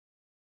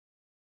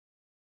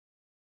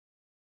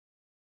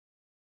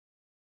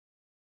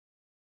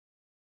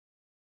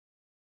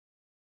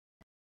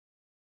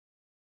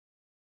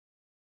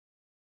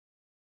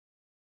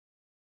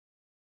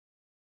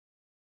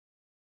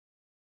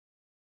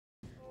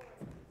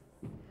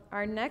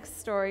our next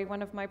story,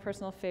 one of my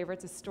personal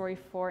favorites, is story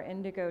 4,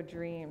 Indigo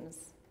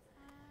Dreams.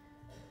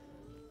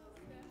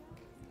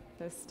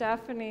 So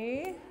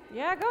Stephanie,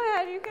 yeah, go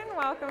ahead, you can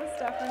welcome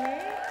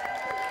Stephanie.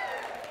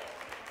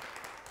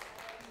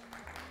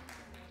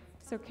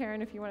 So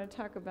Karen, if you want to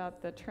talk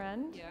about the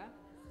trend. Yeah.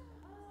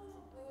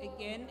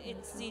 Again,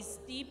 it's these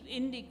deep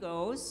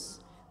indigos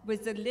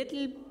with a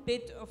little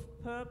bit of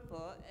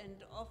purple and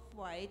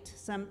off-white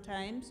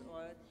sometimes,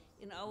 or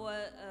in our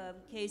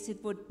case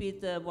it would be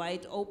the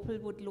white opal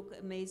would look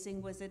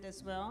amazing with it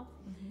as well.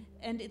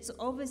 And it's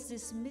always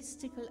this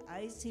mystical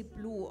icy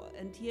blue,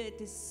 and here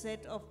it is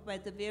set off by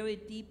the very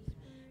deep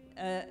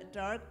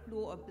dark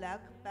blue or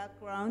black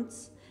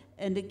backgrounds.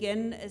 And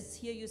again, as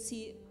here you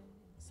see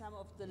some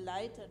of the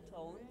lighter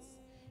tones,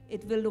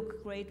 it will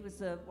look great with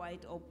the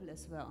white opal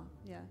as well.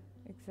 Yeah.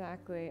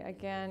 Exactly.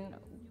 Again,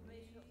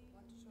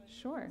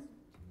 sure.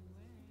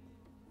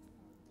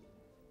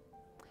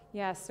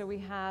 Yeah, so we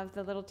have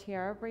the little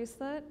tiara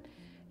bracelet,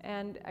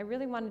 and I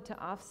really wanted to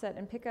offset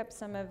and pick up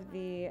some of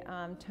the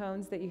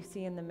tones that you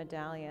see in the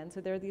medallion.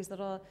 So there are these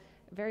little,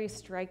 very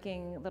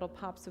striking little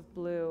pops of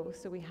blue.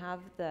 So we have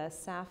the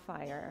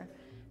sapphire,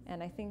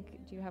 and I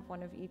think, do you have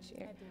one of each?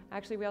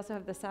 Actually, we also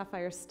have the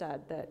sapphire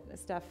stud that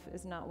Steph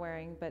is not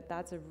wearing, but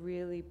that's a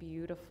really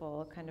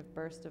beautiful kind of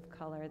burst of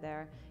color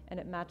there, and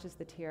it matches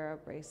the tiara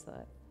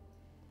bracelet.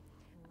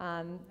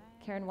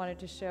 Karen wanted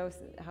to show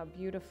how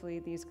beautifully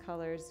these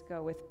colors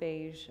go with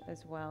beige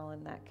as well,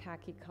 and that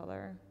khaki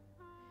color.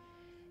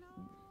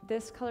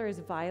 This color is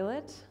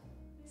violet,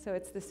 so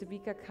it's the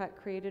Sabika cut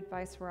created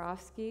by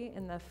Swarovski,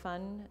 and the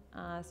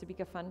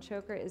Sabika Fun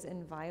Choker is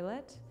in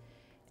violet.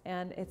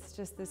 And it's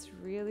just this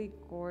really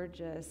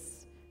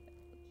gorgeous,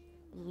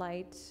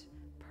 light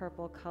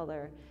purple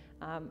color.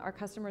 Our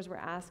customers were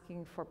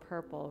asking for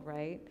purple,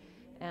 right?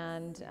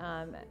 And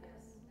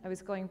I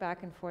was going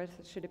back and forth,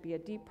 should it be a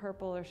deep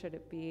purple or should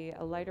it be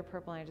a lighter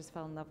purple? And I just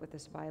fell in love with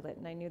this violet.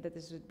 And I knew that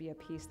this would be a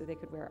piece that they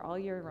could wear all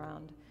year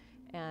round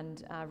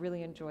and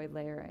really enjoy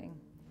layering.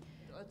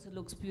 It also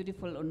looks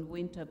beautiful on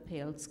winter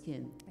pale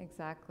skin.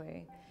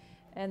 Exactly.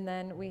 And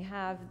then we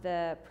have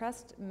the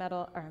pressed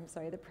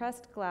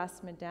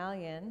glass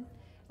medallion,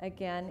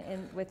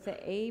 again with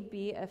the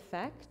AB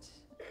effect.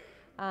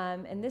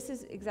 And this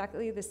is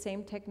exactly the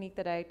same technique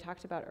that I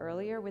talked about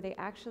earlier, where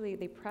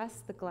they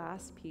press the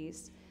glass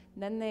piece,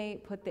 then they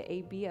put the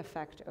AB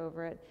effect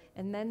over it,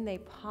 and then they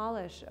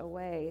polish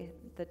away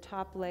the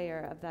top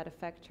layer of that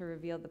effect to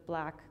reveal the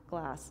black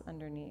glass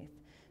underneath.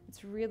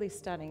 It's really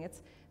stunning.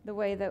 It's the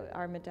way that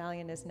our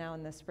medallion is now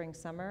in the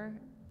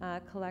spring-summer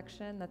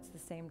collection. That's the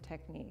same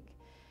technique.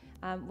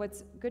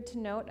 What's good to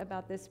note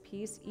about this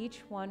piece,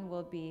 each one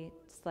will be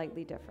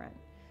slightly different.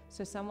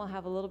 So some will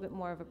have a little bit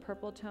more of a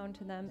purple tone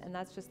to them, and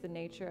that's just the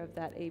nature of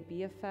that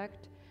AB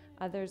effect.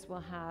 Others will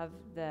have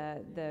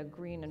the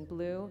green and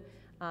blue,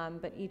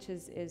 but each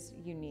is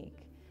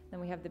unique. Then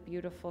we have the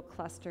beautiful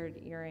clustered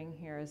earring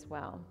here as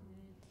well.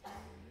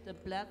 The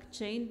black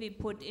chain we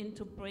put in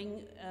to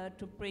bring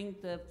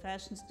the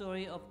fashion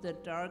story of the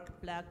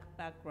dark black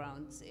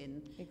backgrounds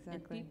in. Exactly.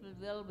 And people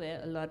will wear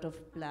a lot of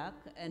black,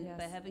 and yes.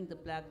 by having the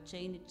black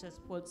chain, it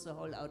just pulls the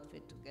whole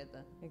outfit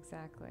together.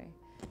 Exactly.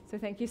 So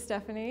thank you,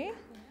 Stephanie.